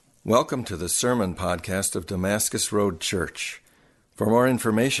Welcome to the Sermon Podcast of Damascus Road Church. For more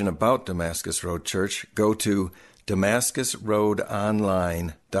information about Damascus Road Church, go to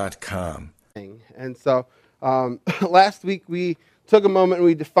damascusroadonline.com. And so last week we took a moment and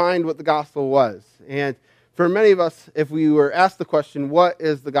we defined what the gospel was. And for many of us, if we were asked the question, what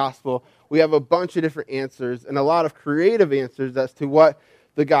is the gospel? We have a bunch of different answers and a lot of creative answers as to what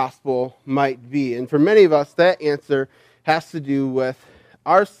the gospel might be. And for many of us, that answer has to do with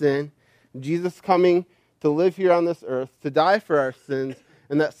our sin, Jesus coming to live here on this earth, to die for our sins,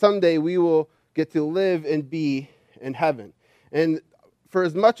 and that someday we will get to live and be in heaven. And for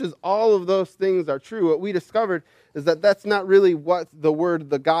as much as all of those things are true, what we discovered is that that's not really what the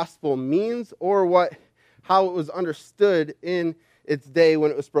word the gospel means, or how it was understood in its day when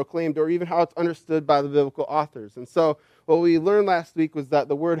it was proclaimed, or even how it's understood by the biblical authors. And so what we learned last week was that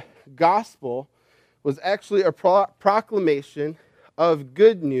the word gospel was actually a proclamation of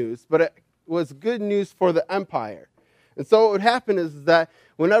good news, but it was good news for the empire. And so what would happen is that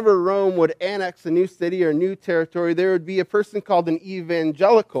whenever Rome would annex a new city or new territory, there would be a person called an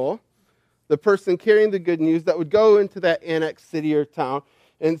evangelical, the person carrying the good news, that would go into that annexed city or town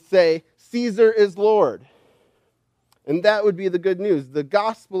and say, Caesar is Lord. And that would be the good news. The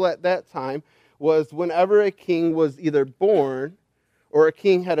gospel at that time was whenever a king was either born, or a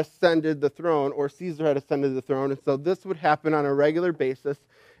king had ascended the throne, or Caesar had ascended the throne. And so this would happen on a regular basis.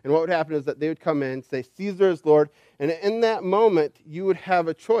 And what would happen is that they would come in and say, Caesar is Lord. And in that moment, you would have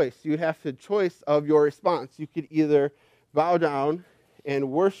a choice. You would have a choice of your response. You could either bow down and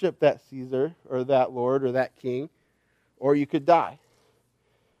worship that Caesar, or that Lord, or that king, or you could die.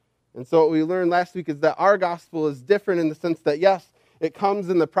 And so what we learned last week is that our gospel is different in the sense that, yes, it comes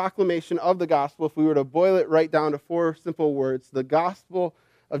in the proclamation of the gospel. If we were to boil it right down to four simple words, the gospel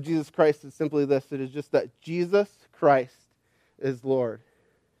of Jesus Christ is simply this. It is just that Jesus Christ is Lord.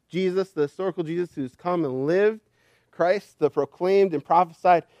 Jesus, the historical Jesus who's come and lived, Christ, the proclaimed and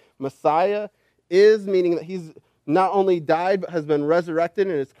prophesied Messiah, is, meaning that he's not only died, but has been resurrected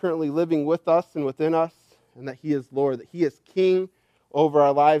and is currently living with us and within us, and that he is Lord, that he is king over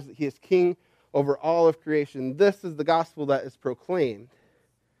our lives, that he is king over all of creation. This is the gospel that is proclaimed.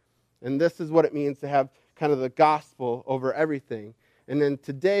 And this is what it means to have kind of the gospel over everything. And then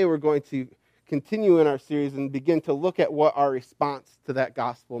today we're going to continue in our series and begin to look at what our response to that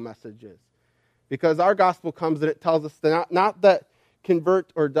gospel message is. Because our gospel comes and it tells us that not that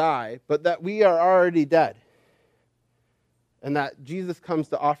convert or die, but that we are already dead. And that Jesus comes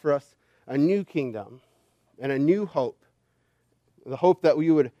to offer us a new kingdom and a new hope. The hope that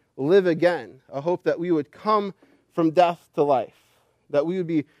we would live again, a hope that we would come from death to life, that we would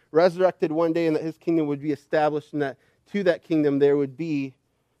be resurrected one day and that his kingdom would be established, and that to that kingdom there would be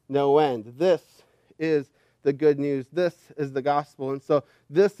no end. This is the good news. This is the gospel. And so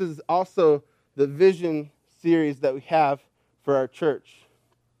this is also the vision series that we have for our church.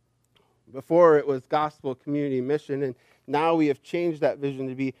 Before it was gospel, community, mission, and now we have changed that vision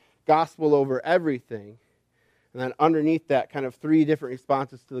to be gospel over everything. And then underneath that, kind of three different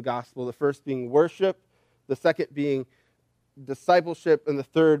responses to the gospel. The first being worship, the second being discipleship, and the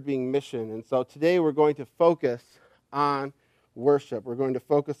third being mission. And so today we're going to focus on worship. We're going to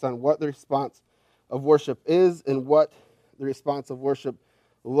focus on what the response of worship is and what the response of worship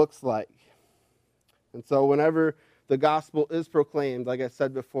looks like. And so whenever the gospel is proclaimed, like I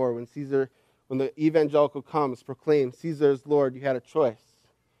said before, when the evangelical comes, proclaims Caesar is Lord, you had a choice.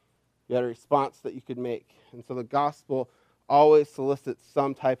 You had a response that you could make. And so the gospel always solicits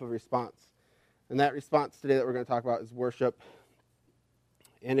some type of response. And that response today that we're going to talk about is worship.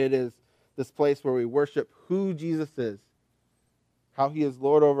 And it is this place where we worship who Jesus is, how he is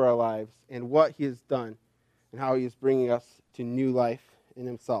Lord over our lives, and what he has done, and how he is bringing us to new life in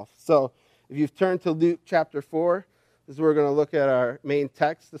himself. So if you've turned to Luke chapter 4, this is where we're going to look at our main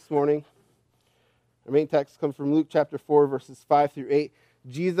text this morning. Our main text comes from Luke chapter 4, verses 5 through 8.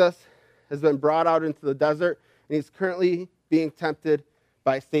 Jesus has been brought out into the desert, and he's currently being tempted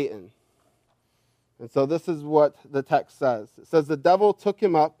by Satan. And so this is what the text says. It says, the devil took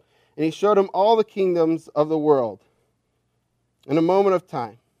him up, and he showed him all the kingdoms of the world in a moment of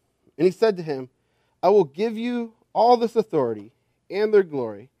time. And he said to him, I will give you all this authority and their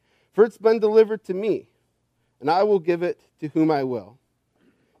glory, for it's been delivered to me, and I will give it to whom I will.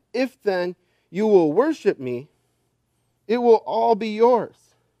 If then you will worship me, it will all be yours.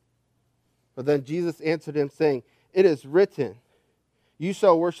 But then Jesus answered him, saying, it is written, you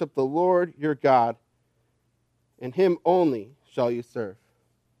shall worship the Lord your God, and him only shall you serve.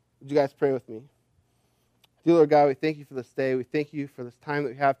 Would you guys pray with me? Dear Lord God, we thank you for this day. We thank you for this time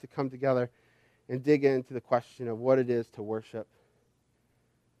that we have to come together and dig into the question of what it is to worship.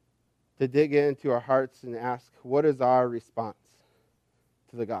 to dig into our hearts and ask, what is our response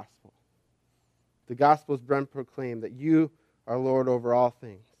to the gospel? The gospel has been proclaimed that you are Lord over all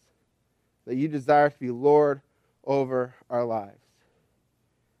things, that you desire to be Lord over our lives.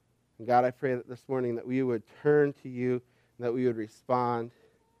 And God, I pray that this morning that we would turn to you and that we would respond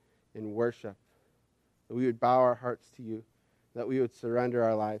in worship, that we would bow our hearts to you, that we would surrender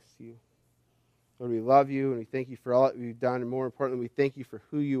our lives to you. Lord, we love you and we thank you for all that you've done, and more importantly, we thank you for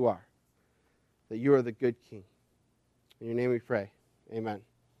who you are, that you are the good King. In your name we pray. Amen.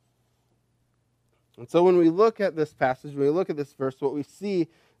 And so when we look at this passage, when we look at this verse, what we see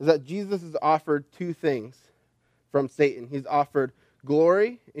is that Jesus is offered two things from Satan. He's offered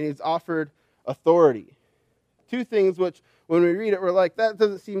glory and he's offered authority. Two things which, when we read it, we're like, that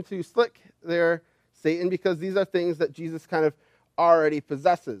doesn't seem too slick there, Satan, because these are things that Jesus kind of already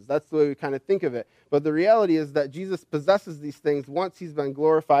possesses. That's the way we kind of think of it. But the reality is that Jesus possesses these things once he's been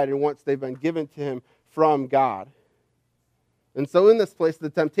glorified and once they've been given to him from God. And so in this place, the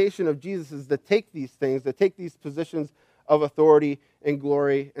temptation of Jesus is to take these things, to take these positions of authority and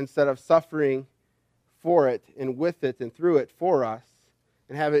glory instead of suffering for it and with it and through it for us,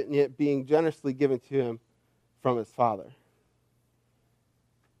 and have it being generously given to him from his Father.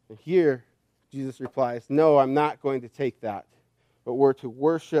 And here, Jesus replies, no, I'm not going to take that, but we're to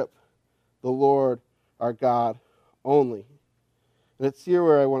worship the Lord our God only. And it's here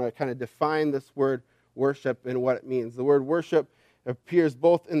where I want to kind of define this word worship and what it means. The word worship appears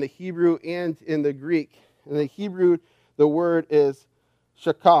both in the Hebrew and in the Greek. In the Hebrew, the word is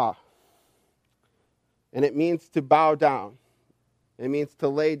shakah, and it means to bow down. It means to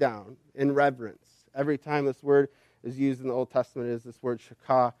lay down in reverence. Every time this word is used in the Old Testament, it is this word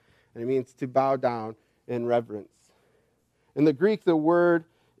shakah, and it means to bow down in reverence. In the Greek, the word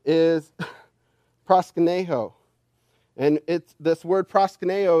is proskuneo, and this word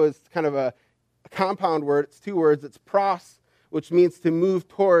proskuneo is kind of a compound word. It's two words. It's pros, which means to move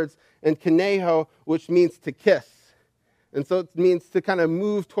towards, and kineo, which means to kiss. And so it means to kind of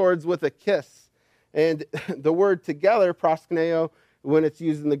move towards with a kiss. And the word together, proskuneo, when it's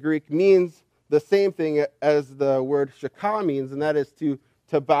used in the Greek, means the same thing as the word shakah means, and that is to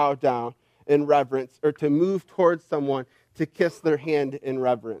bow down in reverence, or to move towards someone, to kiss their hand in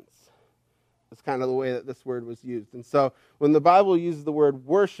reverence. That's kind of the way that this word was used. And so when the Bible uses the word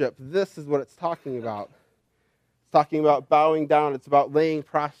worship, this is what it's talking about. It's talking about bowing down. It's about laying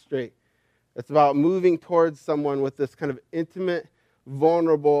prostrate. It's about moving towards someone with this kind of intimate,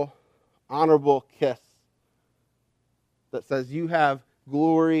 vulnerable, honorable kiss that says, you have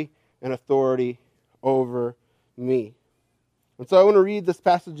glory and authority over me. And so I want to read this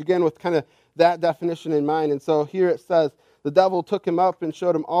passage again with kind of that definition in mind. And so here it says, the devil took him up and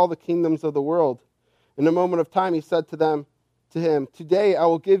showed him all the kingdoms of the world. In a moment of time, he said to him, today I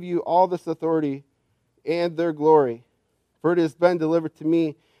will give you all this authority and their glory, for it has been delivered to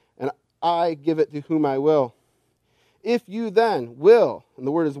me, and I give it to whom I will. If you then will, and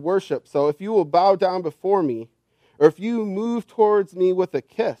the word is worship, so if you will bow down before me, or if you move towards me with a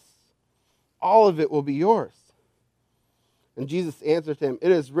kiss, all of it will be yours. And Jesus answered him,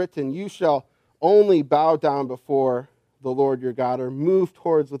 it is written, you shall only bow down before the Lord your God, or move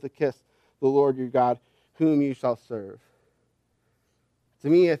towards with a kiss the Lord your God, whom you shall serve. To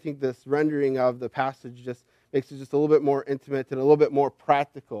me, I think this rendering of the passage just makes it just a little bit more intimate and a little bit more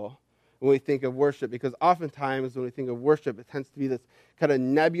practical when we think of worship, because oftentimes when we think of worship, it tends to be this kind of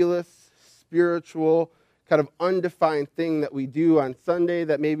nebulous, spiritual, kind of undefined thing that we do on Sunday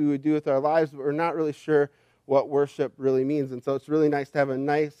that maybe we do with our lives, but we're not really sure what worship really means. And so it's really nice to have a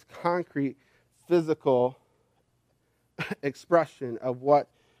nice, concrete, physical expression of what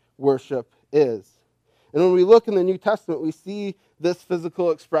worship is. And when we look in the New Testament, we see this physical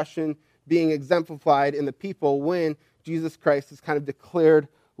expression being exemplified in the people when Jesus Christ is kind of declared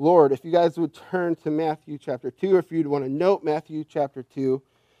Lord. If you guys would turn to Matthew chapter 2, or if you'd want to note Matthew chapter 2,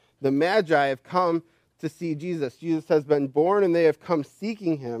 the Magi have come to see Jesus. Jesus has been born, and they have come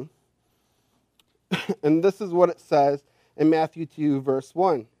seeking him. And this is what it says in Matthew 2, verse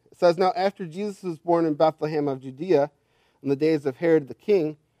 1. It says, now after Jesus was born in Bethlehem of Judea, in the days of Herod the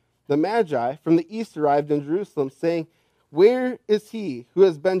king, the Magi from the east arrived in Jerusalem, saying, where is he who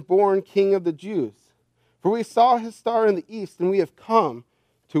has been born King of the Jews? For we saw his star in the east, and we have come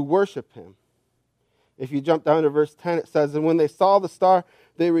to worship him. If you jump down to verse 10, it says, and when they saw the star,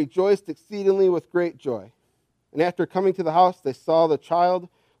 they rejoiced exceedingly with great joy. And after coming to the house, they saw the child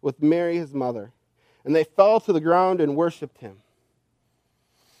with Mary his mother, and they fell to the ground and worshipped him.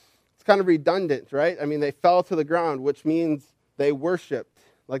 It's kind of redundant, right? I mean, they fell to the ground, which means they worshipped.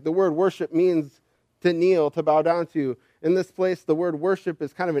 Like the word worship means to kneel, to bow down to. In this place, the word worship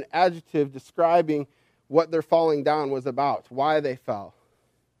is kind of an adjective describing what their falling down was about, why they fell.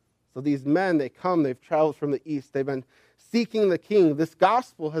 So these men, they've traveled from the east. They've been seeking the king. This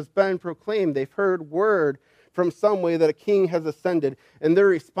gospel has been proclaimed. They've heard word from some way that a king has ascended. And their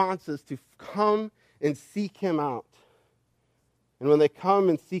response is to come and seek him out. And when they come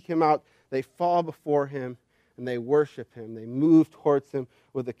and seek him out, they fall before him and they worship him. They move towards him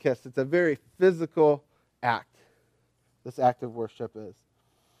with a kiss. It's a very physical act, this act of worship is.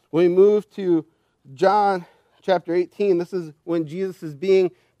 When we move to John chapter 18, this is when Jesus is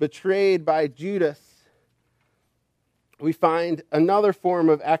being betrayed by Judas. We find another form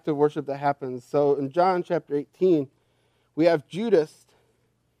of act of worship that happens. So in John chapter 18, we have Judas,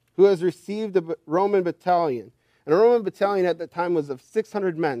 who has received a Roman battalion. And a Roman battalion at that time was of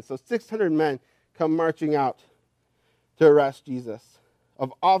 600 men. So 600 men come marching out to arrest Jesus,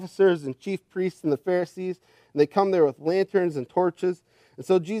 of officers and chief priests and the Pharisees. And they come there with lanterns and torches. And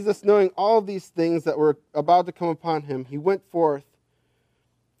so Jesus, knowing all of these things that were about to come upon him, he went forth.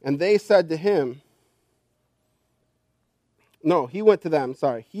 And they said to him,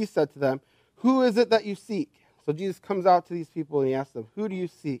 he said to them, "Who is it that you seek?" So Jesus comes out to these people and he asks them, "Who do you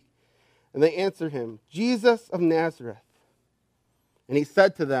seek?" And they answer him, "Jesus of Nazareth." And he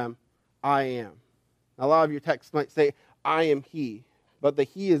said to them, "I am." Now, a lot of your texts might say, "I am he," but the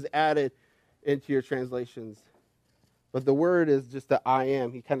he is added into your translations. But the word is just that "I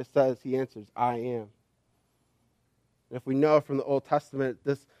am." He kind of he answers, "I am." And if we know from the Old Testament,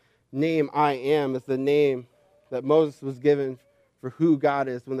 this name "I am" is the name that Moses was given for who God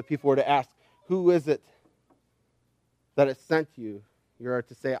is. When the people were to ask, "Who is it that has sent you?" you are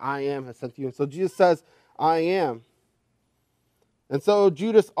to say, "I am has sent you." And so Jesus says, "I am." And so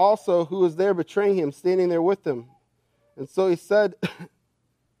Judas also, who was there betraying him, standing there with him. And so he said,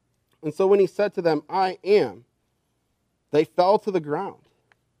 and so when he said to them, "I am," they fell to the ground.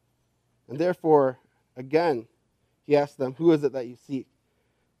 And therefore, again, he asked them, "Who is it that you seek?"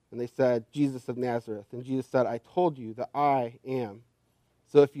 And they said, "Jesus of Nazareth." And Jesus said, "I told you that I am.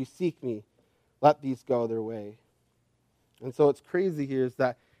 So if you seek me, let these go their way." And so what's crazy here is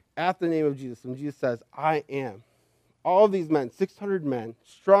that at the name of Jesus, when Jesus says, "I am," all of these men, 600 men,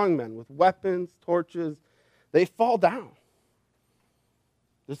 strong men with weapons, torches, they fall down.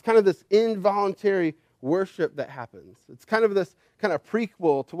 There's kind of this involuntary worship that happens. It's kind of this kind of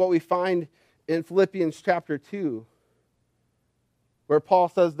prequel to what we find in Philippians chapter 2, where Paul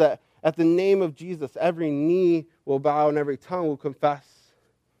says that at the name of Jesus, every knee will bow and every tongue will confess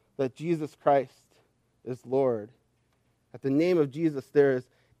that Jesus Christ is Lord. At the name of Jesus, there is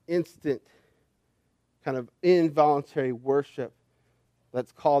instant kind of involuntary worship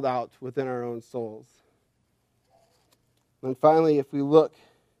that's called out within our own souls. And finally, if we look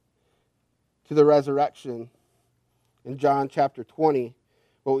to the resurrection in John chapter 20,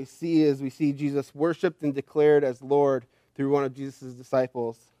 what we see is Jesus worshipped and declared as Lord through one of Jesus'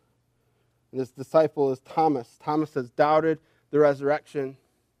 disciples. And this disciple is Thomas. Thomas has doubted the resurrection.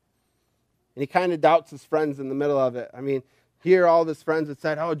 And he kind of doubts his friends in the middle of it. I mean, here all of his friends had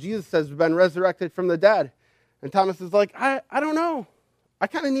said, "Oh, Jesus has been resurrected from the dead." And Thomas is like, I don't know. I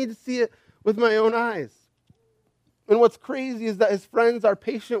kind of need to see it with my own eyes. And what's crazy is that his friends are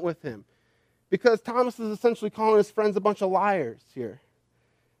patient with him, because Thomas is essentially calling his friends a bunch of liars here.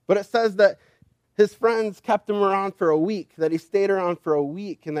 But it says that his friends kept him around for a week, that he stayed around for a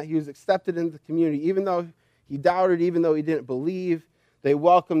week, and that he was accepted into the community. Even though he doubted, even though he didn't believe, they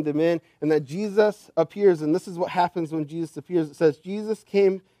welcomed him in. And that Jesus appears, and this is what happens when Jesus appears. It says, Jesus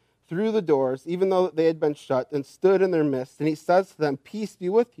came through the doors, even though they had been shut, and stood in their midst. And he says to them, "Peace be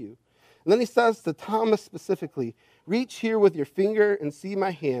with you." And then he says to Thomas specifically, "Reach here with your finger and see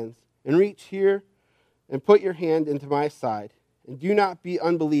my hands, and reach here and put your hand into my side. And do not be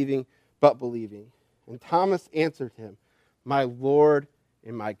unbelieving, but believing." And Thomas answered him, "My Lord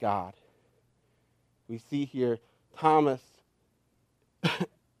and my God." We see here Thomas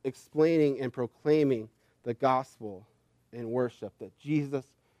explaining and proclaiming the gospel in worship, that Jesus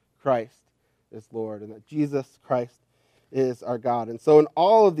Christ is Lord and that Jesus Christ is our God. And so in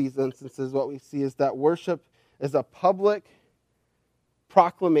all of these instances, what we see is that worship is a public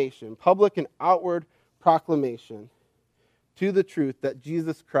proclamation, public and outward proclamation to the truth that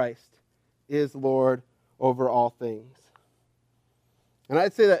Jesus Christ is Lord over all things. And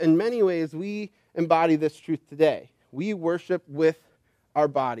I'd say that in many ways we embody this truth today. We worship with our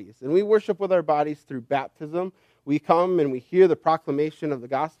bodies, and we worship with our bodies through baptism. We come and we hear the proclamation of the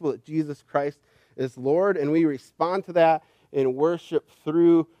gospel that Jesus Christ is Lord, and we respond to that in worship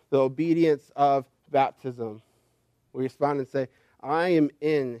through the obedience of baptism. We respond and say, "I am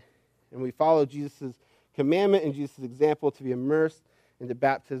in," and we follow Jesus' commandment and Jesus' example to be immersed into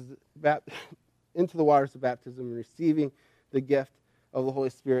into the waters of baptism and receiving the gift of the Holy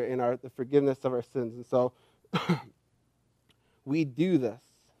Spirit and the forgiveness of our sins. And so we do this.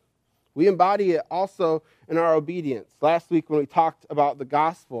 We embody it also in our obedience. Last week when we talked about the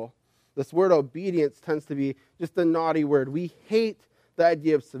gospel, this word obedience tends to be just a naughty word. We hate the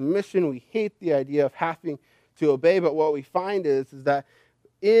idea of submission. We hate the idea of having to obey. But what we find is that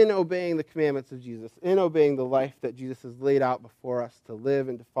in obeying the commandments of Jesus, in obeying the life that Jesus has laid out before us to live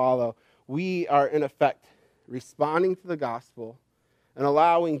and to follow, we are in effect responding to the gospel and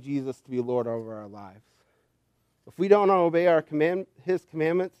allowing Jesus to be Lord over our lives. If we don't obey his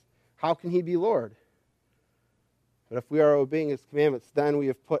commandments, how can he be Lord? But if we are obeying his commandments, then we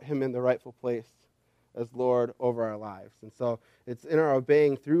have put him in the rightful place as Lord over our lives. And so it's in our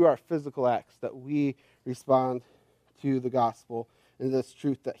obeying through our physical acts that we respond to the gospel and this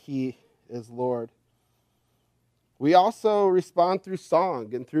truth that he is Lord. We also respond through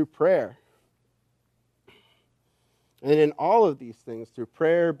song and through prayer. And in all of these things, through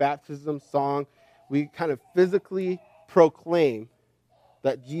prayer, baptism, song, we kind of physically proclaim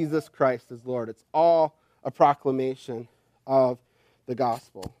that Jesus Christ is Lord. It's all a proclamation of the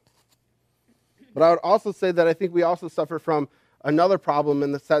gospel. But I would also say that I think we also suffer from another problem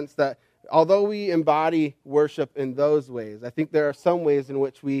in the sense that although we embody worship in those ways, I think there are some ways in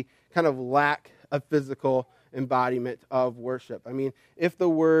which we kind of lack a physical embodiment of worship. I mean, if the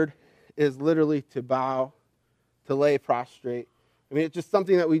word is literally to bow, to lay prostrate, I mean, it's just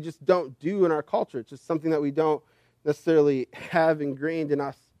something that we just don't do in our culture. It's just something that we don't necessarily have ingrained in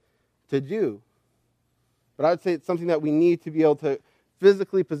us to do. But I would say it's something that we need to be able to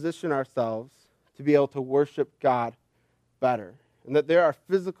physically position ourselves to be able to worship God better. And that there are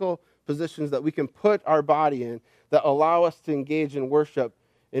physical positions that we can put our body in that allow us to engage in worship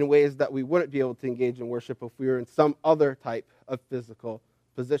in ways that we wouldn't be able to engage in worship if we were in some other type of physical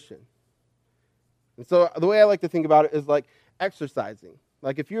position. And so the way I like to think about it is like exercising.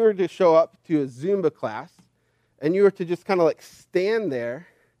 Like if you were to show up to a Zumba class and you were to just kind of like stand there,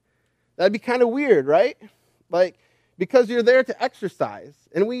 that'd be kind of weird, right? Like, because you're there to exercise.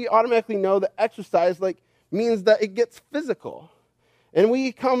 And we automatically know that exercise means that it gets physical. And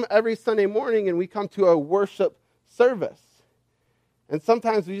we come every Sunday morning and we come to a worship service. And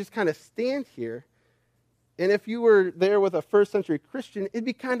sometimes we just kind of stand here. And if you were there with a first century Christian, it'd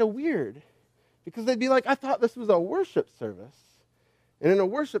be kind of weird. Because they'd be like, I thought this was a worship service. And in a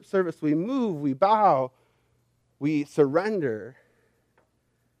worship service, we move, we bow, we surrender,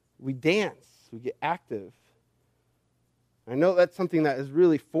 we dance, we get active. I know that's something that is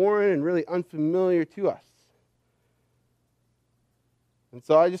really foreign and really unfamiliar to us. And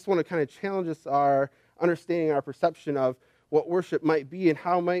so I just want to kind of challenge us our understanding, our perception of what worship might be and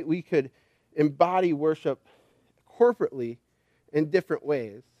how might we could embody worship corporately in different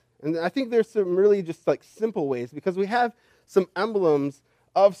ways. And I think there's some really just simple ways because we have some emblems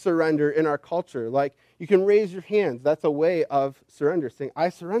of surrender in our culture. Like you can raise your hands. That's a way of surrender, saying, I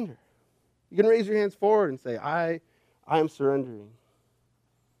surrender. You can raise your hands forward and say, I am surrendering.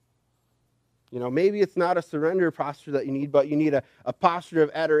 You know, maybe it's not a surrender posture that you need, but you need a posture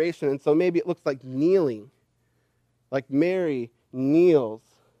of adoration. And so maybe it looks like kneeling, like Mary kneels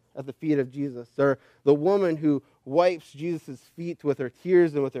at the feet of Jesus. Or the woman who wipes Jesus' feet with her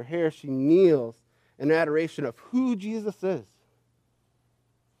tears and with her hair, she kneels in adoration of who Jesus is.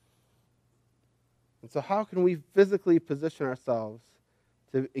 And so how can we physically position ourselves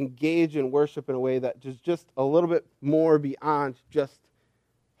to engage in worship in a way that is just a little bit more beyond just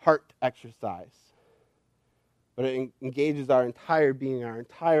heart exercise, but it engages our entire being, our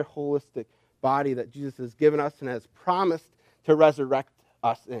entire holistic body that Jesus has given us and has promised to resurrect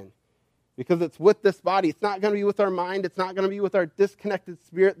us in. Because it's with this body. It's not going to be with our mind. It's not going to be with our disconnected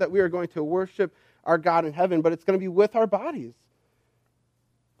spirit that we are going to worship our God in heaven, but it's going to be with our bodies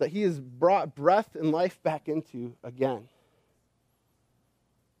that he has brought breath and life back into again.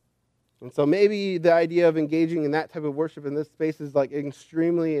 And so maybe the idea of engaging in that type of worship in this space is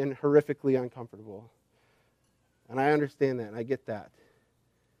extremely and horrifically uncomfortable. And I understand that, and I get that.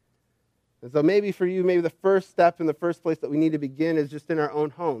 And so maybe for you, maybe the first step in the first place that we need to begin is just in our own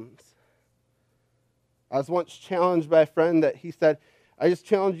homes. I was once challenged by a friend that he said, I just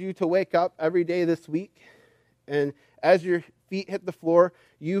challenge you to wake up every day this week, and as your feet hit the floor,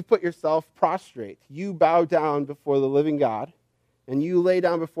 you put yourself prostrate. You bow down before the living God, and you lay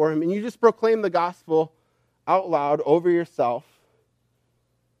down before him, and you just proclaim the gospel out loud over yourself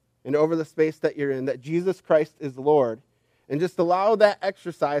and over the space that you're in, that Jesus Christ is Lord. And just allow that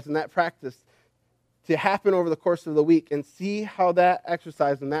exercise and that practice to happen over the course of the week and see how that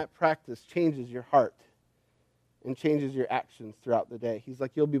exercise and that practice changes your heart and changes your actions throughout the day. He's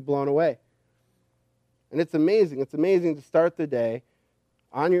like, you'll be blown away. And it's amazing. It's amazing to start the day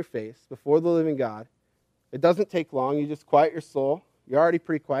on your face before the living God. It doesn't take long. You just quiet your soul. You're already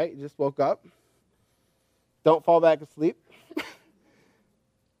pretty quiet. You just woke up. Don't fall back asleep.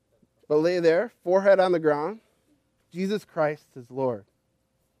 But lay there, forehead on the ground. Jesus Christ is Lord.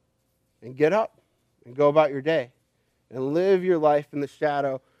 And get up and go about your day and live your life in the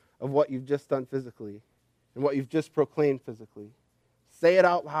shadow of what you've just done physically and what you've just proclaimed physically. Say it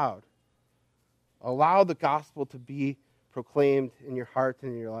out loud. Allow the gospel to be proclaimed in your heart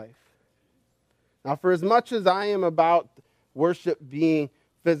and in your life. Now, for as much as I am about worship being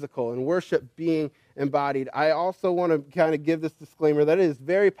physical and worship being embodied, I also want to kind of give this disclaimer that it is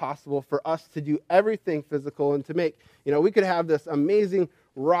very possible for us to do everything physical and to make, we could have this amazing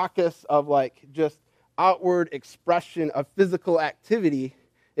raucous of like just outward expression of physical activity.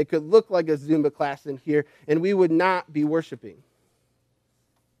 It could look like a Zumba class in here, and we would not be worshiping.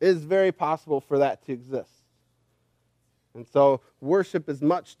 It is very possible for that to exist. And so worship is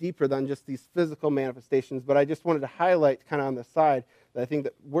much deeper than just these physical manifestations, but I just wanted to highlight kind of on the side that I think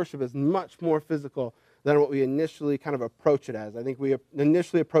that worship is much more physical than what we initially kind of approach it as. I think we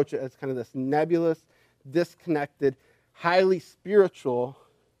initially approach it as kind of this nebulous, disconnected, highly spiritual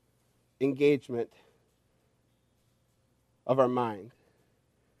engagement of our mind,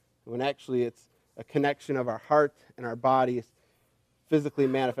 when actually it's a connection of our heart and our bodies physically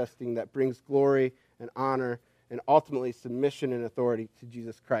manifesting that brings glory and honor and ultimately submission and authority to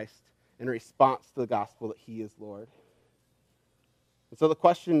Jesus Christ in response to the gospel that he is Lord. And so the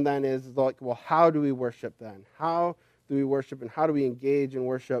question then is like, well, how do we worship then? How do we worship and how do we engage in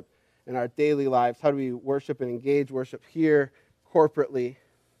worship in our daily lives? How do we worship and engage worship here corporately?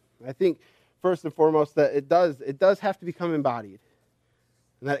 I think first and foremost that it does have to become embodied,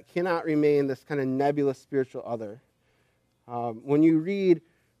 and that it cannot remain this kind of nebulous spiritual other. When you read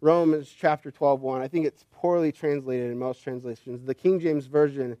Romans chapter 12:1, I think it's poorly translated in most translations. The King James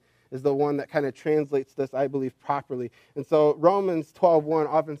Version is the one that kind of translates this, I believe, properly. And so Romans 12:1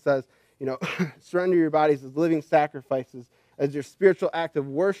 often says, surrender your bodies as living sacrifices, as your spiritual act of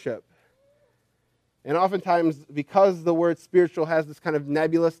worship. And oftentimes, because the word spiritual has this kind of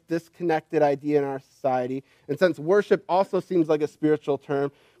nebulous, disconnected idea in our society, and since worship also seems like a spiritual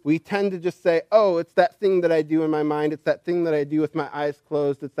term, we tend to just say, oh, it's that thing that I do in my mind, it's that thing that I do with my eyes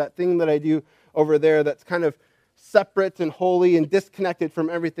closed, it's that thing that I do over there that's kind of separate and holy and disconnected from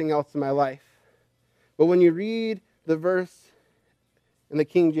everything else in my life. But when you read the verse in the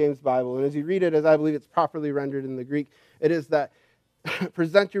King James Bible, and as you read it, as I believe it's properly rendered in the Greek, it is that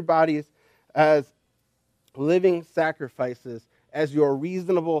present your bodies as living sacrifices, as your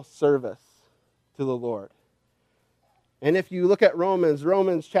reasonable service to the Lord. And if you look at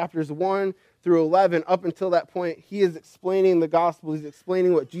Romans chapters 1 through 11, up until that point, he is explaining the gospel. He's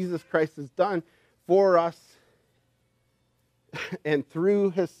explaining what Jesus Christ has done for us and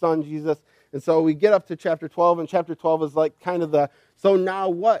through his son, Jesus. And so we get up to chapter 12, and chapter 12 is like kind of so now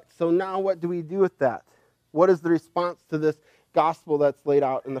what? So now what do we do with that? What is the response to this gospel that's laid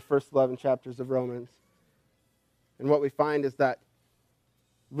out in the first 11 chapters of Romans? And what we find is that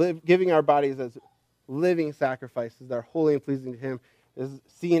giving our bodies as living sacrifices that are holy and pleasing to him is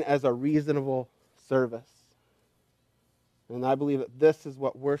seen as a reasonable service. And I believe that this is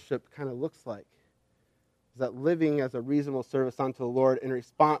what worship kind of looks like, is that living as a reasonable service unto the Lord in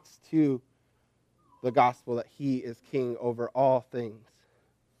response to the gospel that he is king over all things.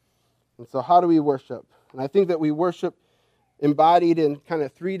 And so how do we worship? And I think that we worship embodied in kind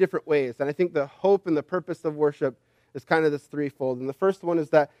of three different ways. And I think the hope and the purpose of worship is kind of this threefold. And the first one is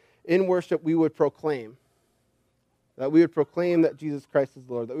that in worship we would proclaim. That we would proclaim that Jesus Christ is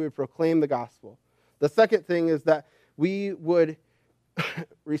Lord. That we would proclaim the gospel. The second thing is that we would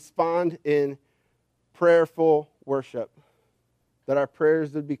respond in prayerful worship. That our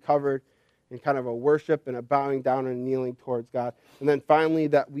prayers would be covered in kind of a worship and a bowing down and kneeling towards God. And then finally,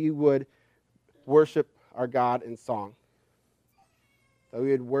 that we would worship our God in song. That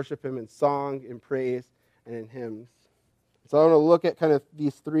we would worship him in song, in praise, and in hymns. So I want to look at kind of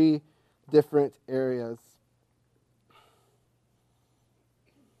these three different areas.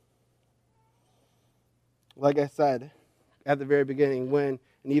 Like I said at the very beginning, when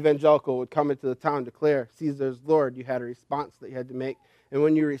an evangelical would come into the town and declare Caesar's Lord, you had a response that you had to make. And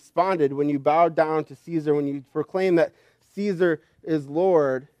when you responded, when you bowed down to Caesar, when you proclaimed that Caesar is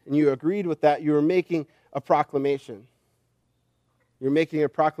Lord, and you agreed with that, you were making a proclamation. You're making a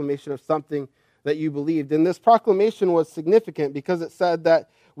proclamation of something that you believed. And this proclamation was significant because it said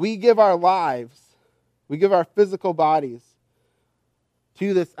that we give our lives, we give our physical bodies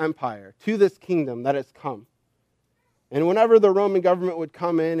to this empire, to this kingdom that has come. And whenever the Roman government would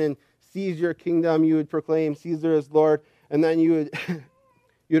come in and seize your kingdom, you would proclaim Caesar is Lord, and then you would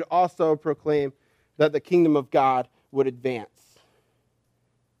you'd also proclaim that the kingdom of God would advance.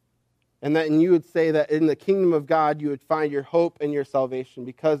 And then you would say that in the kingdom of God you would find your hope and your salvation,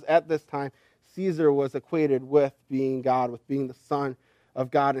 because at this time Caesar was equated with being God, with being the Son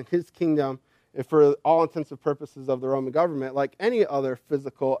of God, and his kingdom, and for all intents and purposes of the Roman government, like any other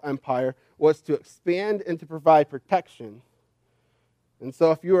physical empire, was to expand and to provide protection. And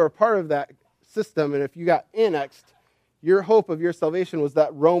so if you were a part of that system, and if you got annexed, your hope of your salvation was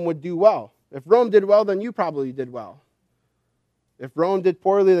that Rome would do well. If Rome did well, then you probably did well. If Rome did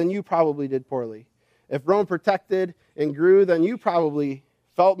poorly, then you probably did poorly. If Rome protected and grew, then you probably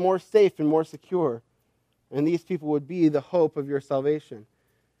felt more safe and more secure. And these people would be the hope of your salvation.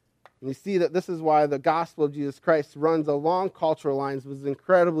 And you see that this is why the gospel of Jesus Christ runs along cultural lines, was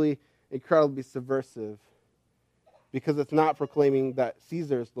incredibly, incredibly subversive. Because it's not proclaiming that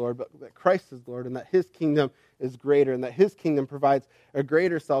Caesar is Lord, but that Christ is Lord, and that his kingdom is greater, and that his kingdom provides a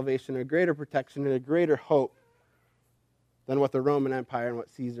greater salvation, a greater protection, and a greater hope than what the Roman Empire and what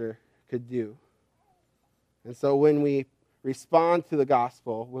Caesar could do. And so when we respond to the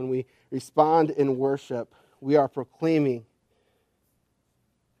gospel, when we respond in worship, we are proclaiming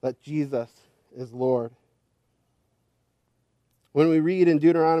that Jesus is Lord. When we read in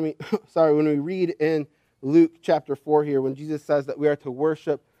when we read in Luke chapter 4 here, when Jesus says that we are to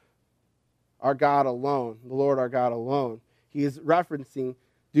worship our God alone, the Lord our God alone, he is referencing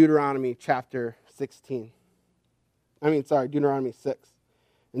Deuteronomy chapter 16. Deuteronomy 6.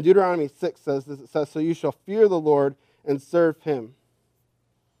 And Deuteronomy 6 says this, it says, so you shall fear the Lord and serve him.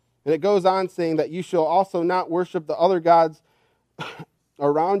 And it goes on saying that you shall also not worship the other gods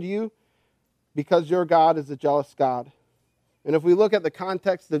around you, because your God is a jealous God. And if we look at the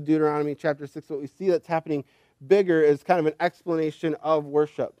context of Deuteronomy chapter 6, what we see that's happening bigger is kind of an explanation of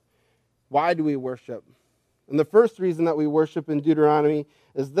worship. Why do we worship? And the first reason that we worship in Deuteronomy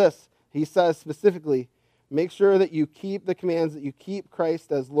is this. He says specifically, make sure that you keep the commands, that you keep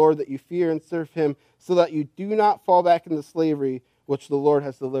Christ as Lord, that you fear and serve him, so that you do not fall back into slavery, which the Lord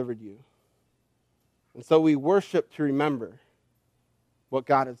has delivered you. And so we worship to remember what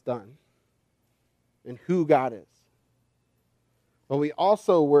God has done and who God is. But we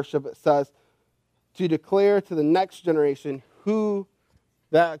also worship, it says, to declare to the next generation who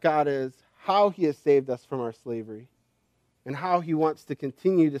that God is, how he has saved us from our slavery, and how he wants to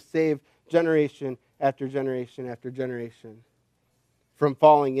continue to save generation after generation after generation from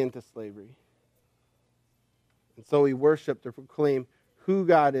falling into slavery. And so we worship to proclaim who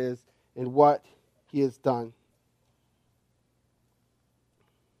God is and what he has done.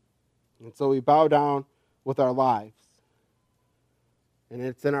 And so we bow down with our lives. And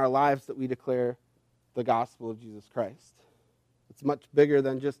it's in our lives that we declare the gospel of Jesus Christ. It's much bigger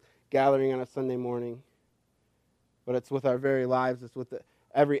than just gathering on a Sunday morning. But it's with our very lives. It's with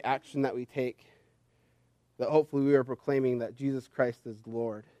every action that we take, that hopefully we are proclaiming that Jesus Christ is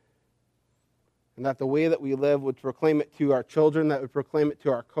Lord. And that the way that we live would proclaim it to our children, that would proclaim it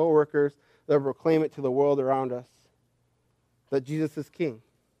to our coworkers, that would proclaim it to the world around us, that Jesus is King.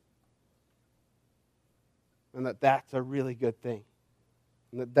 And that that's a really good thing.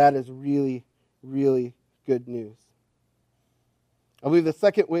 And that is really, really good news. I believe the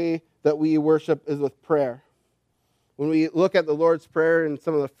second way that we worship is with prayer. When we look at the Lord's Prayer, and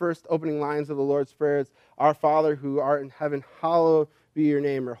some of the first opening lines of the Lord's Prayer is, Our Father who art in heaven, hallowed be your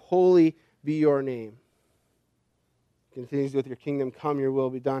name, or holy be your name. It continues with, your kingdom come, your will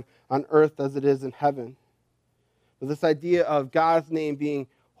be done on earth as it is in heaven. But this idea of God's name being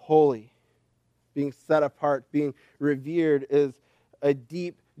holy, being set apart, being revered, is a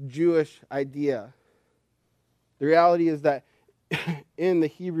deep Jewish idea. The reality is that in the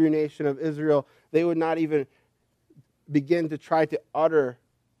Hebrew nation of Israel, they would not even begin to try to utter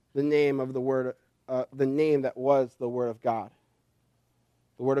the name of the name that was the Word of God.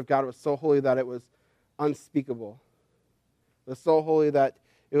 The Word of God was so holy that it was unspeakable. It was so holy that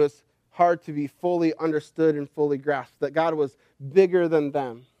it was hard to be fully understood and fully grasped. That God was bigger than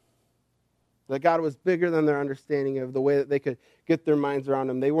them. That God was bigger than their understanding of the way that they could get their minds around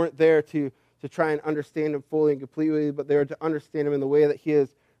him. They weren't there to try and understand him fully and completely, but they were to understand him in the way that he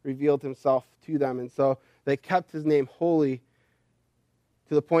has revealed himself to them. And so they kept his name holy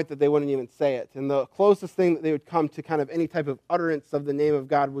to the point that they wouldn't even say it. And the closest thing that they would come to kind of any type of utterance of the name of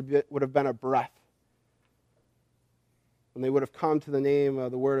God would have been a breath. When they would have come to the name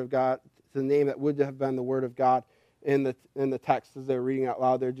of the Word of God, to the name that would have been the Word of God in the text as they were reading out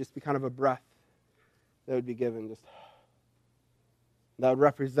loud, there would just be kind of a breath that would be given, just that would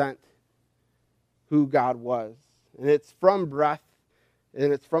represent who God was And it's from breath,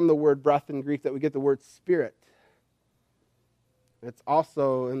 and it's from the word breath in Greek that we get the word spirit. It's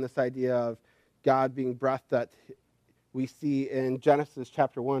also in this idea of God being breath that we see in Genesis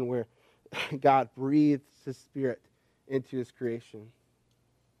chapter 1, where God breathes his spirit into his creation.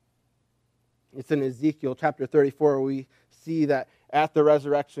 It's in Ezekiel chapter 34 where we see that at the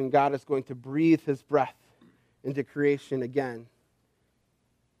resurrection, God is going to breathe his breath into creation again,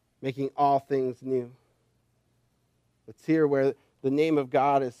 making all things new. It's here where the name of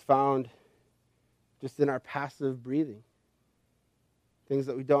God is found just in our passive breathing. Things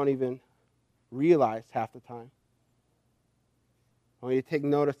that we don't even realize half the time. I want you to take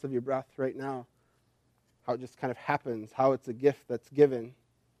notice of your breath right now, how it just kind of happens, how it's a gift that's given,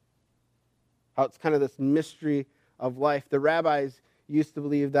 how it's kind of this mystery of life. The rabbis used to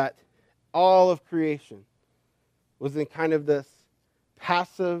believe that all of creation was in kind of this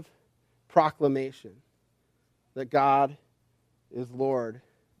passive proclamation that God is Lord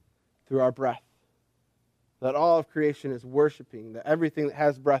through our breath. That all of creation is worshiping, that everything that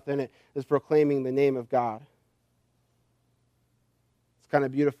has breath in it is proclaiming the name of God. It's kind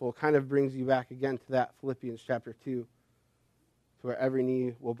of beautiful. It kind of brings you back again to that Philippians chapter 2, to where every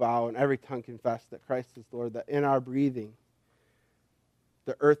knee will bow and every tongue confess that Christ is Lord, that in our breathing,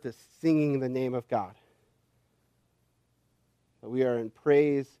 the earth is singing the name of God. That we are in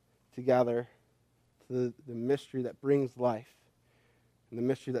praise together to the mystery that brings life, and the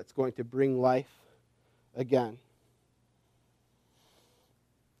mystery that's going to bring life again.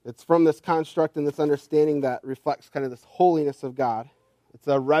 It's from this construct and this understanding that reflects kind of this holiness of God. It's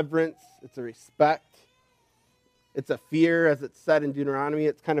a reverence, it's a respect, it's a fear, as it's said in Deuteronomy.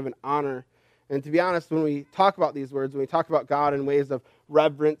 It's kind of an honor. And to be honest, when we talk about these words, when we talk about God in ways of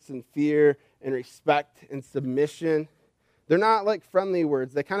reverence and fear and respect and submission, they're not like friendly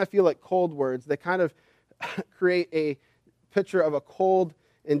words. They kind of feel like cold words. They kind of create a picture of a cold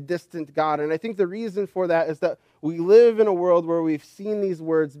and distant God. And I think the reason for that is that we live in a world where we've seen these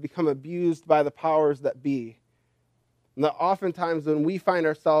words become abused by the powers that be. And that oftentimes when we find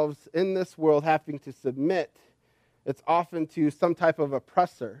ourselves in this world having to submit, it's often to some type of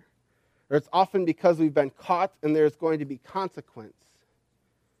oppressor, or it's often because we've been caught and there's going to be consequence.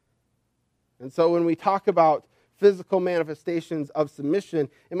 And so when we talk about physical manifestations of submission,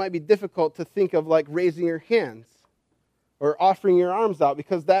 it might be difficult to think of like raising your hands or offering your arms out,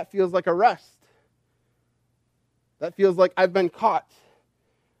 because that feels like arrest. That feels like I've been caught,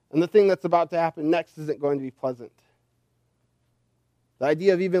 and the thing that's about to happen next isn't going to be pleasant. The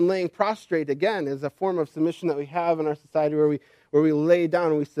idea of even laying prostrate, again, is a form of submission that we have in our society where we lay down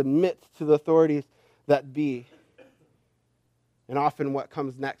and we submit to the authorities that be. And often what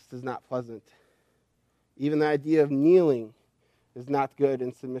comes next is not pleasant. Even the idea of kneeling is not good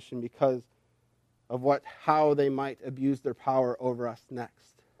in submission because of how they might abuse their power over us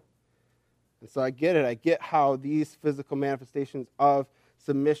next. And so I get it. I get how these physical manifestations of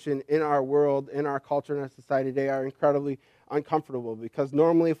submission in our world, in our culture, in our society today are incredibly uncomfortable, because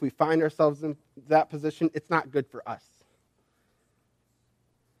normally if we find ourselves in that position, it's not good for us.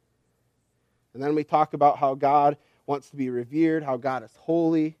 And then we talk about how God wants to be revered, how God is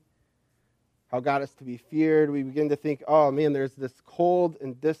holy, how God is to be feared. We begin to think, oh man, there's this cold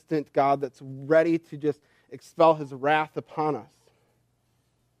and distant God that's ready to just expel his wrath upon us.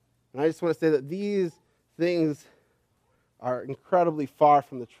 And I just want to say that these things are incredibly far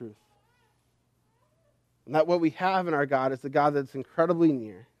from the truth. And that what we have in our God is a God that's incredibly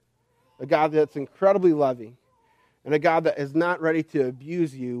near, a God that's incredibly loving, and a God that is not ready to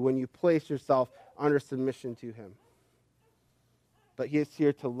abuse you when you place yourself under submission to him. That he is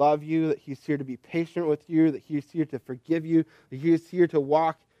here to love you, that he's here to be patient with you, that he's here to forgive you, that he is here to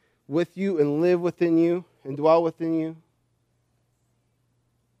walk with you and live within you and dwell within you.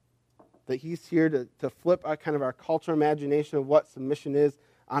 That he's here to flip our cultural imagination of what submission is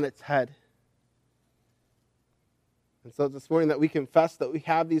on its head. And so this morning that we confess that we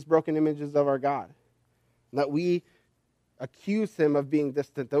have these broken images of our God, and that we accuse him of being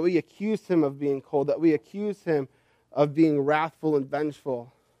distant, that we accuse him of being cold, that we accuse him of being wrathful and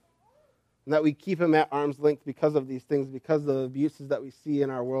vengeful, and that we keep him at arm's length because of these things, because of the abuses that we see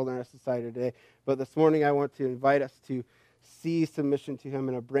in our world and our society today. But this morning I want to invite us to see submission to him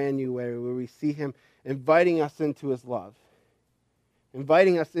in a brand new way, where we see him inviting us into his love,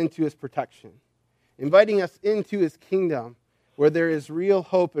 inviting us into his protection, inviting us into his kingdom where there is real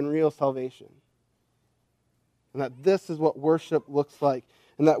hope and real salvation. And that this is what worship looks like,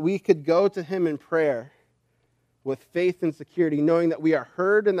 and that we could go to him in prayer with faith and security, knowing that we are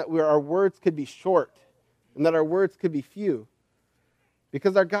heard and that our words could be short and that our words could be few.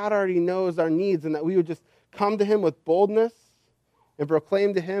 Because our God already knows our needs, and that we would just come to him with boldness and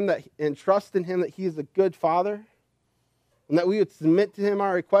proclaim to him that and trust in him that he is a good Father, and that we would submit to him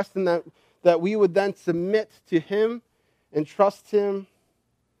our request, and that we would then submit to him and trust him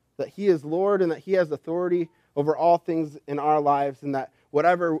that he is Lord and that he has authority over all things in our lives, and that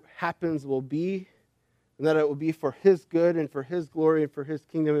whatever happens will be, and that it will be for his good and for his glory and for his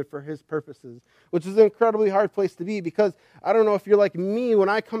kingdom and for his purposes, which is an incredibly hard place to be, because I don't know if you're like me. When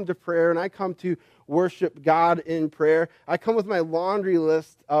I come to prayer and I come to worship God in prayer, I come with my laundry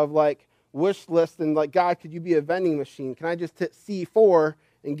list of like wish list, and like, God, could you be a vending machine? Can I just hit C4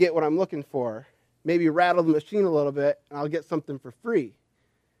 and get what I'm looking for? Maybe rattle the machine a little bit and I'll get something for free.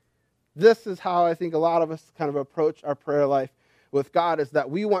 This is how I think a lot of us kind of approach our prayer life with God, is that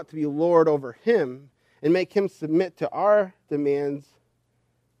we want to be Lord over him and make him submit to our demands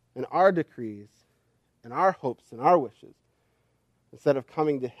and our decrees and our hopes and our wishes, instead of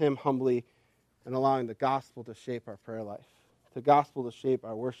coming to him humbly and allowing the gospel to shape our prayer life, the gospel to shape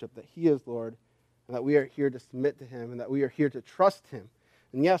our worship, that he is Lord, and that we are here to submit to him, and that we are here to trust him.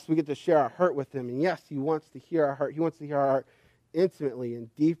 And yes, we get to share our heart with him, and yes, he wants to hear our heart. He wants to hear our heart intimately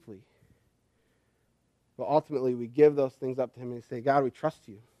and deeply. But ultimately, we give those things up to him and say, God, we trust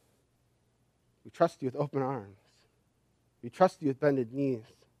you. We trust you with open arms. We trust you with bended knees,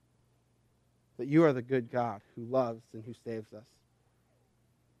 that you are the good God who loves and who saves us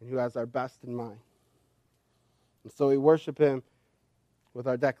and who has our best in mind. And so we worship him with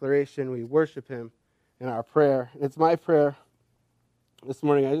our declaration. We worship him in our prayer. And it's my prayer this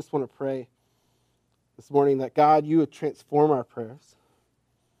morning. I just want to pray this morning that, God, you would transform our prayers,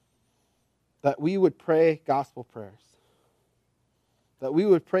 that we would pray gospel prayers, that we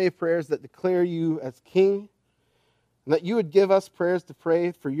would pray prayers that declare you as King, and that you would give us prayers to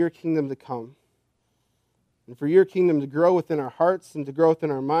pray for your kingdom to come, and for your kingdom to grow within our hearts, and to grow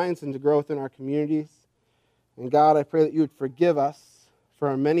within our minds, and to grow within our communities. And God, I pray that you would forgive us for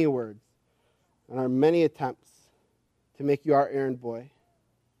our many words and our many attempts to make you our errand boy.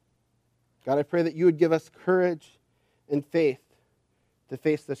 God, I pray that you would give us courage and faith to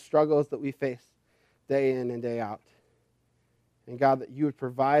face the struggles that we face day in and day out. And God, that you would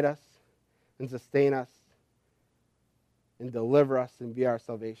provide us and sustain us and deliver us and be our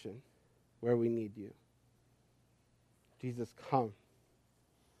salvation where we need you. Jesus, come.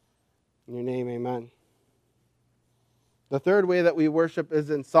 In your name, amen. The third way that we worship is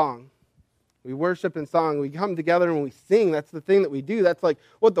in song. We worship in song. We come together and we sing. That's the thing that we do. That's like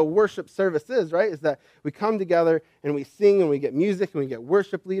what the worship service is, right? Is that we come together and we sing and we get music and we get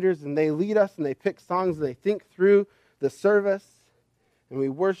worship leaders and they lead us and they pick songs and they think through the service and we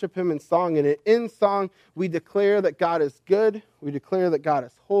worship him in song. And in song, we declare that God is good. We declare that God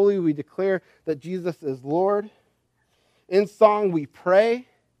is holy. We declare that Jesus is Lord. In song, we pray.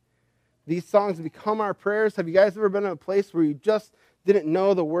 These songs become our prayers. Have you guys ever been in a place where you just didn't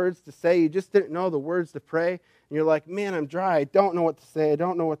know the words to say? You just didn't know the words to pray. And you're like, man, I'm dry. I don't know what to say. I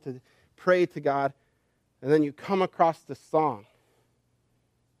don't know what to pray to God. And then you come across the song.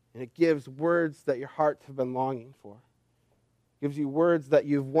 And it gives words that your heart have been longing for. It gives you words that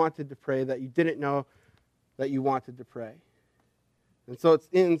you've wanted to pray that you didn't know that you wanted to pray. And so it's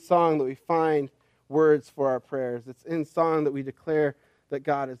in song that we find words for our prayers. It's in song that we declare that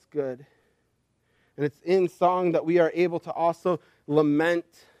God is good. And it's in song that we are able to also lament.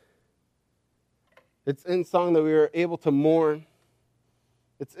 It's in song that we are able to mourn.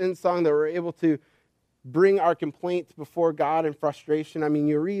 It's in song that we're able to bring our complaints before God in frustration. I mean,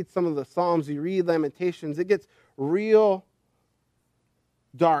 you read some of the Psalms, you read Lamentations, it gets real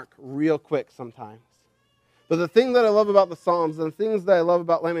dark real quick sometimes. But the thing that I love about the Psalms and the things that I love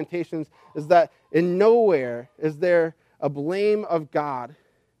about Lamentations is that in nowhere is there a blame of God.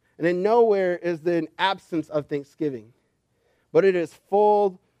 And in nowhere is there an absence of thanksgiving. But it is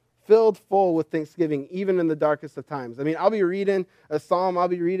filled full with thanksgiving, even in the darkest of times. I mean, I'll be reading a psalm, I'll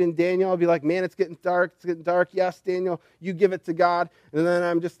be reading Daniel, I'll be like, man, it's getting dark. Yes, Daniel, you give it to God. And then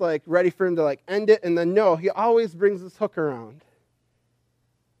I'm just like ready for him to like end it. And then no, he always brings this hook around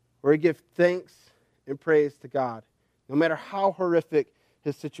where he gives thanks and praise to God. No matter how horrific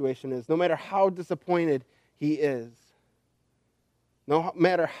his situation is, no matter how disappointed he is, no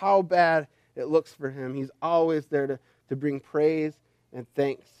matter how bad it looks for him, he's always there to bring praise and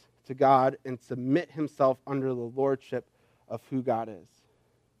thanks to God and submit himself under the lordship of who God is.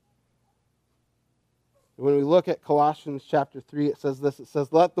 When we look at Colossians chapter 3, it says this. It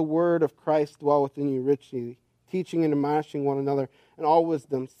says, let the word of Christ dwell within you richly, teaching and admonishing one another in all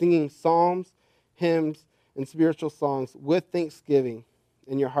wisdom, singing psalms, hymns, and spiritual songs with thanksgiving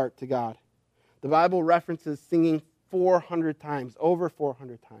in your heart to God. The Bible references singing 400 times, over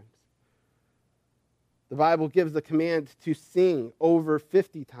 400 times. The Bible gives the command to sing over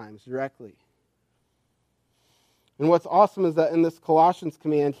 50 times directly. And what's awesome is that in this Colossians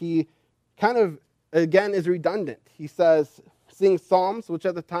command, he kind of, again, is redundant. He says, sing psalms, which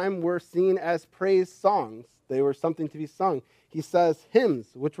at the time were seen as praise songs. They were something to be sung. He says hymns,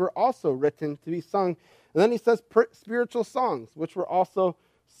 which were also written to be sung. And then he says spiritual songs, which were also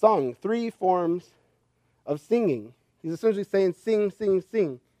sung. 3 forms of singing. He's essentially saying sing, sing,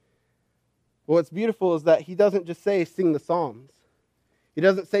 sing. But what's beautiful is that he doesn't just say sing the psalms. He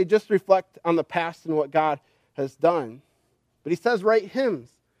doesn't say just reflect on the past and what God has done. But he says write hymns.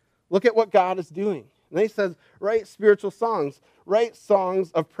 Look at what God is doing. And then he says write spiritual songs. Write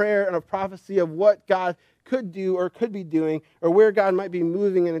songs of prayer and of prophecy of what God could do or could be doing or where God might be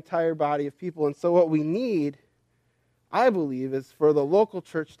moving an entire body of people. And so what we need, I believe, is for the local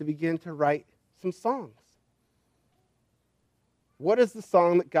church to begin to write some songs. What is the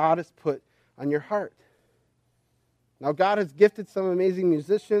song that God has put on your heart? Now, God has gifted some amazing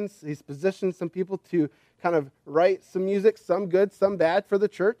musicians. He's positioned some people to kind of write some music, some good, some bad for the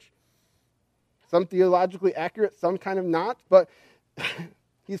church. Some theologically accurate, some kind of not. But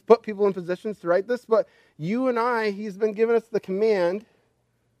he's put people in positions to write this. But you and I, he's been giving us the command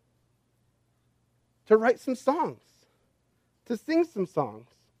to write some songs, to sing some songs.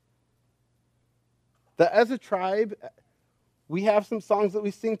 That as a tribe, we have some songs that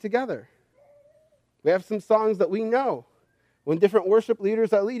we sing together. We have some songs that we know. When different worship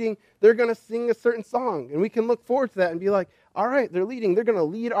leaders are leading, they're going to sing a certain song. And we can look forward to that and be like, all right, they're leading. They're going to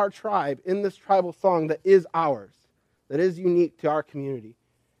lead our tribe in this tribal song that is ours, that is unique to our community.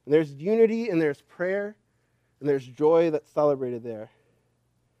 And there's unity and there's prayer and there's joy that's celebrated there.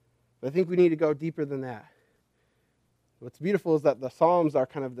 But I think we need to go deeper than that. What's beautiful is that the Psalms are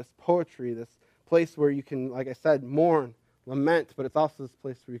kind of this poetry, this place where you can, like I said, mourn, lament, but it's also this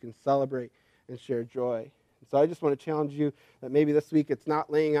place where you can celebrate and share joy. And so I just want to challenge you that maybe this week it's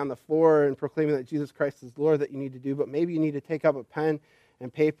not laying on the floor and proclaiming that Jesus Christ is Lord that you need to do, but maybe you need to take up a pen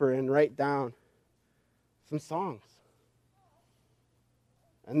and paper and write down some songs.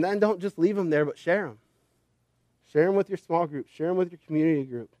 And then don't just leave them there, but share them. Share them with your small group. Share them with your community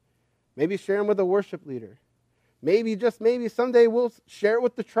group. Maybe share them with a worship leader. Maybe, just maybe, someday we'll share it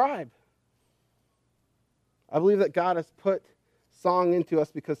with the tribe. I believe that God has put song into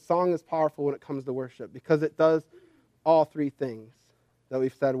us because song is powerful when it comes to worship, because it does all 3 things that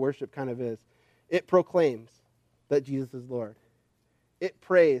we've said worship kind of is. It proclaims that Jesus is Lord. It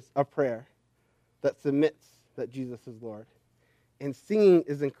prays a prayer that submits that Jesus is Lord. And singing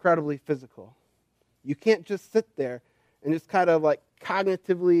is incredibly physical. You can't just sit there and just kind of like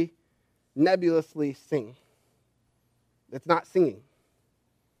cognitively, nebulously sing. It's not singing.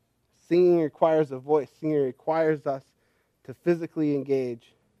 Singing requires a voice. Singing requires us to physically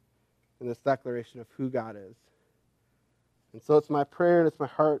engage in this declaration of who God is. And so it's my prayer and it's my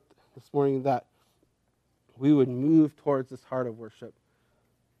heart this morning that we would move towards this heart of worship.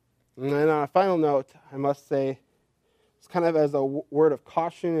 And then on a final note, I must say, it's kind of as a word of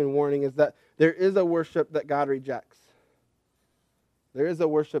caution and warning, is that there is a worship that God rejects. There is a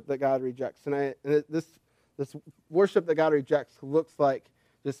worship that God rejects. And this worship that God rejects looks like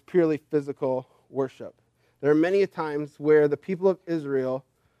just purely physical worship. There are many times where the people of Israel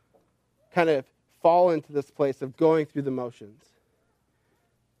kind of fall into this place of going through the motions.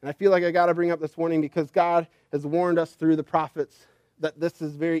 And I feel like I got to bring up this warning because God has warned us through the prophets that this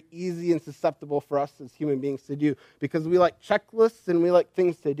is very easy and susceptible for us as human beings to do, because we like checklists and we like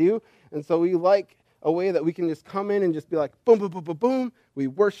things to do. And so we like a way that we can just come in and just be like, boom, boom, boom, boom, boom. We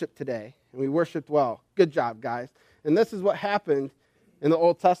worship today, and we worshiped well. Good job, guys. And this is what happened in the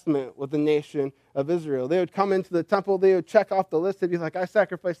Old Testament with the nation of Israel. They would come into the temple, they would check off the list, they'd be like, I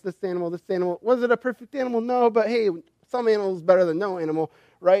sacrificed this animal, this animal. Was it a perfect animal? No, but hey, some animal is better than no animal,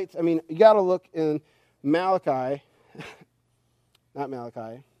 right? I mean, you got to look in Malachi, not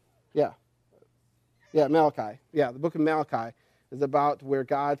Malachi, Malachi. Yeah, the book of Malachi is about where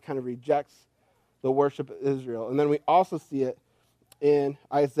God kind of rejects the worship of Israel. And then we also see it in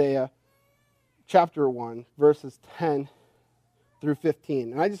Isaiah chapter 1, verses 10 through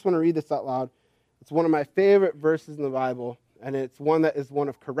 15. And I just want to read this out loud. It's one of my favorite verses in the Bible, and it's one that is one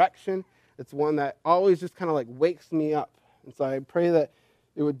of correction. It's one that always just kind of like wakes me up. And so I pray that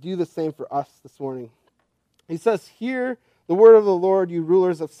it would do the same for us this morning. He says, "Hear the word of the Lord, you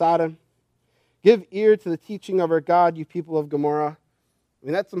rulers of Sodom. Give ear to the teaching of our God, you people of Gomorrah." I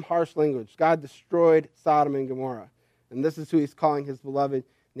mean, that's some harsh language. God destroyed Sodom and Gomorrah. And this is who he's calling his beloved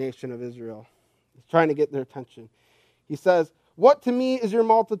nation of Israel. He's trying to get their attention. He says, "What to me is your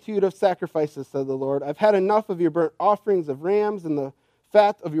multitude of sacrifices, said the Lord. I've had enough of your burnt offerings of rams and the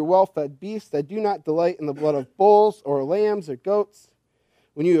fat of your well-fed beasts. I do not delight in the blood of bulls or lambs or goats.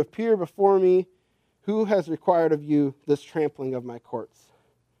 When you appear before me, who has required of you this trampling of my courts?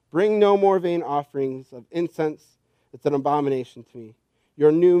 Bring no more vain offerings of incense. It's an abomination to me.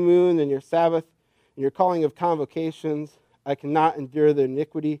 Your new moon and your Sabbath and your calling of convocations, I cannot endure the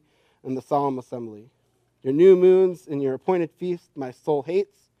iniquity and the solemn assembly. Your new moons and your appointed feasts my soul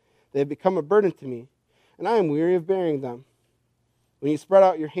hates. They have become a burden to me, and I am weary of bearing them. When you spread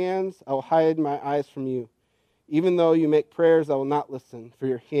out your hands, I will hide my eyes from you. Even though you make prayers, I will not listen, for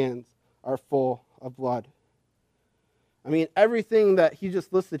your hands are full of blood. I mean, everything that he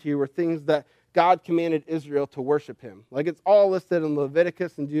just listed here were things that God commanded Israel to worship him. Like, it's all listed in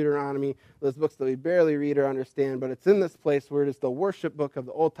Leviticus and Deuteronomy, those books that we barely read or understand, but it's in this place where it is the worship book of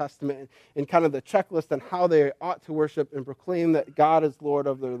the Old Testament and kind of the checklist on how they ought to worship and proclaim that God is Lord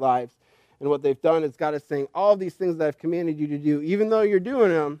of their lives. And what they've done is God is saying, all of these things that I've commanded you to do, even though you're doing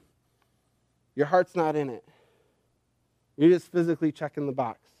them, your heart's not in it. You're just physically checking the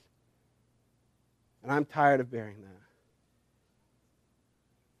box. And I'm tired of bearing that.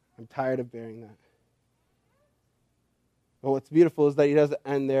 I'm tired of bearing that. But what's beautiful is that he doesn't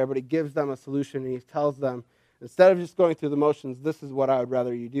end there, but he gives them a solution, and he tells them, instead of just going through the motions, this is what I would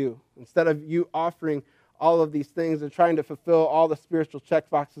rather you do. Instead of you offering all of these things and trying to fulfill all the spiritual check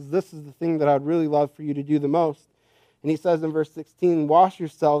boxes, this is the thing that I'd really love for you to do the most. And he says in verse 16, wash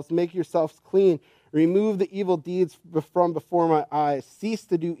yourselves, make yourselves clean, remove the evil deeds from before my eyes, cease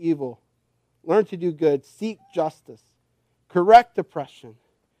to do evil, learn to do good, seek justice, correct oppression,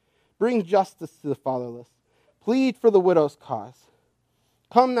 bring justice to the fatherless, plead for the widow's cause.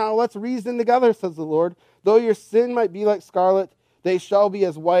 Come now, let's reason together, says the Lord. Though your sin might be like scarlet, they shall be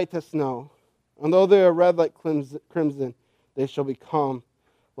as white as snow. And though they are red like crimson, they shall become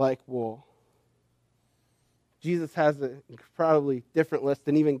like wool. Jesus has an incredibly different list,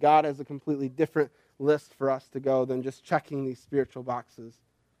 and even God has a completely different list for us to go than just checking these spiritual boxes.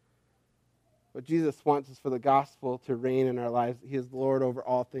 What Jesus wants is for the gospel to reign in our lives. He is Lord over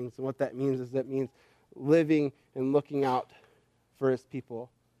all things. And what that means is living and looking out for his people,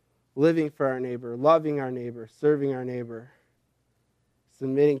 living for our neighbor, loving our neighbor, serving our neighbor,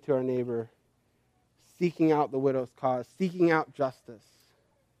 submitting to our neighbor, seeking out the widow's cause, seeking out justice,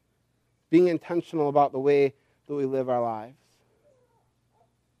 being intentional about the way that we live our lives,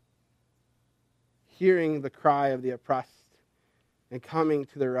 hearing the cry of the oppressed and coming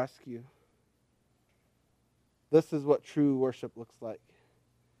to their rescue. This is what true worship looks like.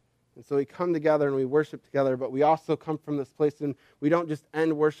 And so we come together and we worship together, but we also come from this place, and we don't just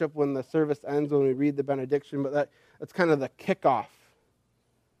end worship when the service ends, when we read the benediction, but that's kind of the kickoff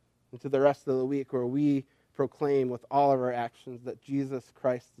into the rest of the week, where we proclaim with all of our actions that Jesus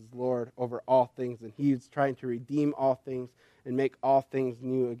Christ is Lord over all things, and he's trying to redeem all things and make all things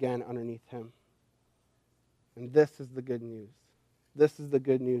new again underneath him. And this is the good news. This is the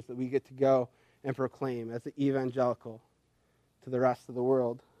good news that we get to go and proclaim as an evangelical to the rest of the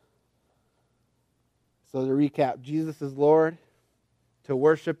world. So to recap, Jesus is Lord. To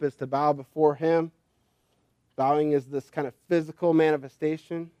worship is to bow before him. Bowing is this kind of physical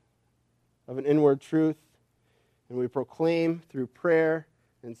manifestation of an inward truth. And we proclaim through prayer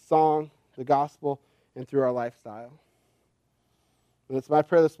and song the gospel and through our lifestyle. And it's my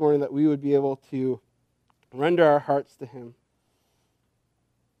prayer this morning that we would be able to render our hearts to him,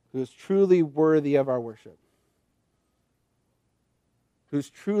 who is truly worthy of our worship, who's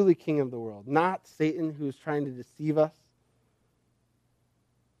truly king of the world, not Satan, who is trying to deceive us,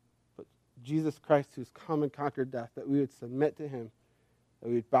 but Jesus Christ, who's come and conquered death, that we would submit to him, that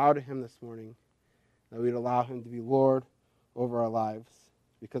we would bow to him this morning, that we would allow him to be Lord over our lives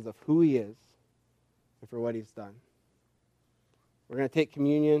because of who he is and for what he's done. We're going to take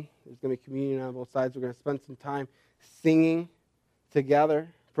communion. There's going to be communion on both sides. We're going to spend some time singing together,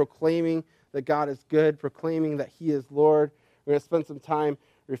 proclaiming that God is good, proclaiming that he is Lord. We're going to spend some time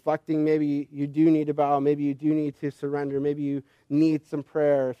reflecting. Maybe you do need to bow. Maybe you do need to surrender. Maybe you need some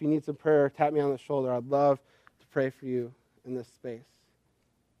prayer. If you need some prayer, tap me on the shoulder. I'd love to pray for you in this space.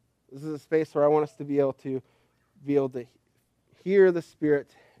 This is a space where I want us to be able to hear the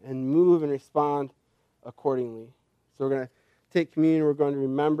Spirit and move and respond accordingly. So we're going to take communion. We're going to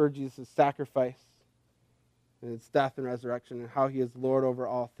remember Jesus' sacrifice and his death and resurrection and how he is Lord over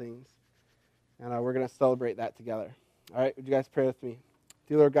all things. And we're going to celebrate that together. All right, would you guys pray with me?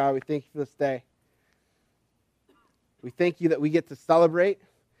 Dear Lord God, we thank you for this day. We thank you that we get to celebrate.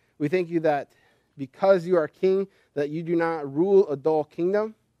 We thank you that because you are king, that you do not rule a dull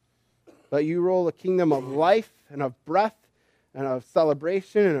kingdom, but you rule a kingdom of life and of breath and of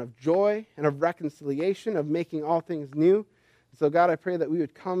celebration and of joy and of reconciliation, of making all things new. So God, I pray that we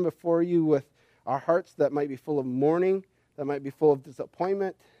would come before you with our hearts that might be full of mourning, that might be full of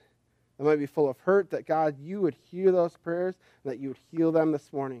disappointment, that might be full of hurt, that God, you would hear those prayers, and that you would heal them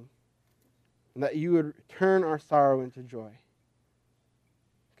this morning, and that you would turn our sorrow into joy.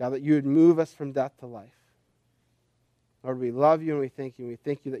 God, that you would move us from death to life. Lord, we love you and we thank you. And we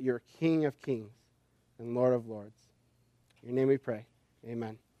thank you that you're King of kings and Lord of lords. In your name we pray.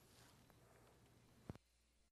 Amen.